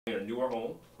in a newer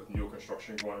home with newer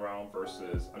construction going around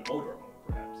versus an older home,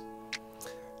 perhaps?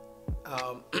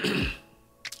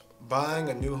 Buying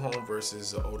a new home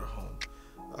versus an older home.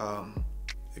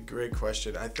 A great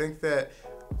question. I think that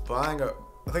buying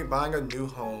a new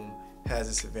home has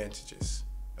its advantages.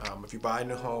 If you buy a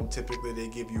new home, typically they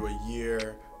give you a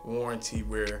year warranty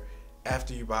where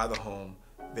after you buy the home,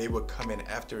 they would come in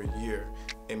after a year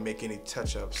and make any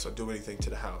touch-ups or do anything to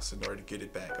the house in order to get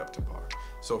it back up to par.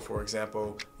 So for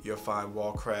example, you'll find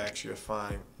wall cracks, you'll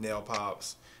find nail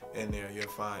pops in there, you'll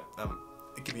find,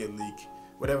 it could be a leak.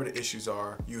 Whatever the issues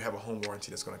are, you have a home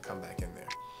warranty that's gonna come back in there.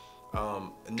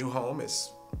 A new home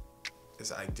is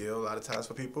ideal a lot of times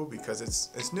for people because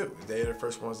it's new. They're the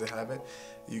first ones to have it.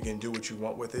 You can do what you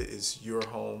want with it. It's your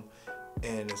home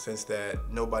in the sense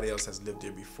that nobody else has lived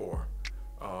there before.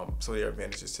 So there are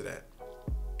advantages to that.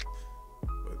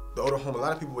 But the older home, a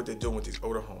lot of people, what they're doing with these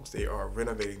older homes, they are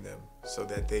renovating them so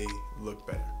that they look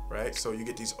better, right? So you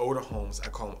get these older homes, I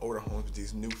call them older homes with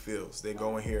these new feels. They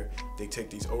go in here, they take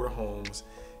these older homes,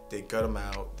 they gut them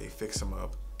out, they fix them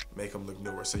up, make them look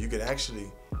newer. So you could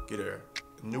actually get a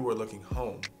newer looking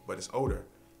home, but it's older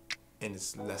and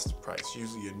it's less price.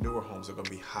 Usually your newer homes are gonna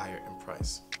be higher in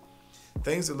price.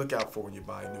 Things to look out for when you're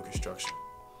buying new construction,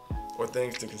 or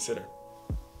things to consider.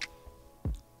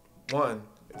 One,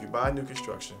 if you buy new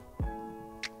construction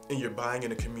and you're buying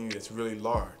in a community that's really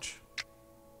large,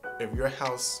 if your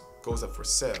house goes up for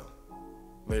sale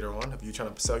later on, if you're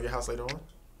trying to sell your house later on,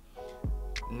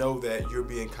 know that you'll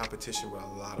be in competition with a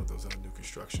lot of those other new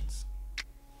constructions.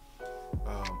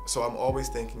 So I'm always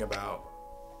thinking about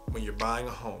when you're buying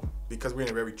a home, because we're in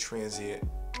a very transient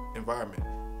environment.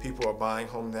 People are buying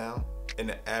homes now, and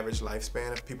the average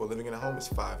lifespan of people living in a home is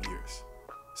 5 years.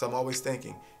 So I'm always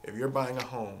thinking, if you're buying a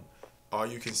home, are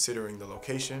you considering the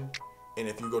location? And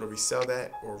if you go to resell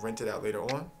that or rent it out later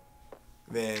on,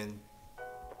 then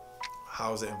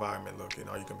how's the environment looking?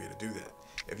 Are you gonna be able to do that?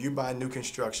 If you buy new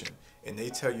construction and they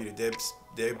tell you that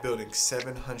they're building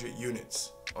 700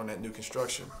 units on that new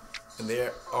construction, and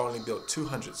they're only built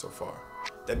 200 so far,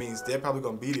 that means they're probably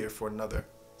gonna be there for another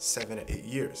 7 or 8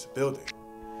 years building.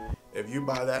 If you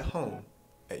buy that home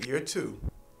at year 2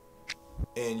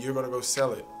 and you're gonna go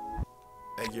sell it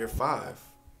at year 5,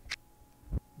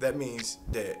 that means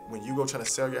that when you go trying to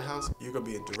sell your house, you're gonna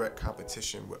be in direct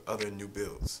competition with other new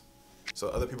builds. So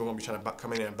other people are gonna be trying to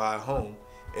come in there and buy a home,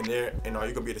 and are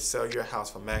you gonna be able to sell your house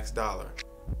for max dollar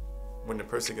when the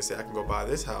person can say, I can go buy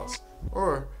this house,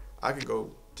 or I can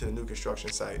go to the new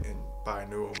construction site and buy a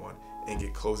newer one and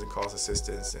get closing cost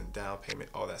assistance and down payment,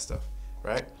 all that stuff,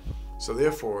 right? So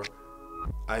therefore,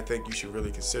 I think you should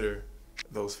really consider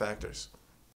those factors.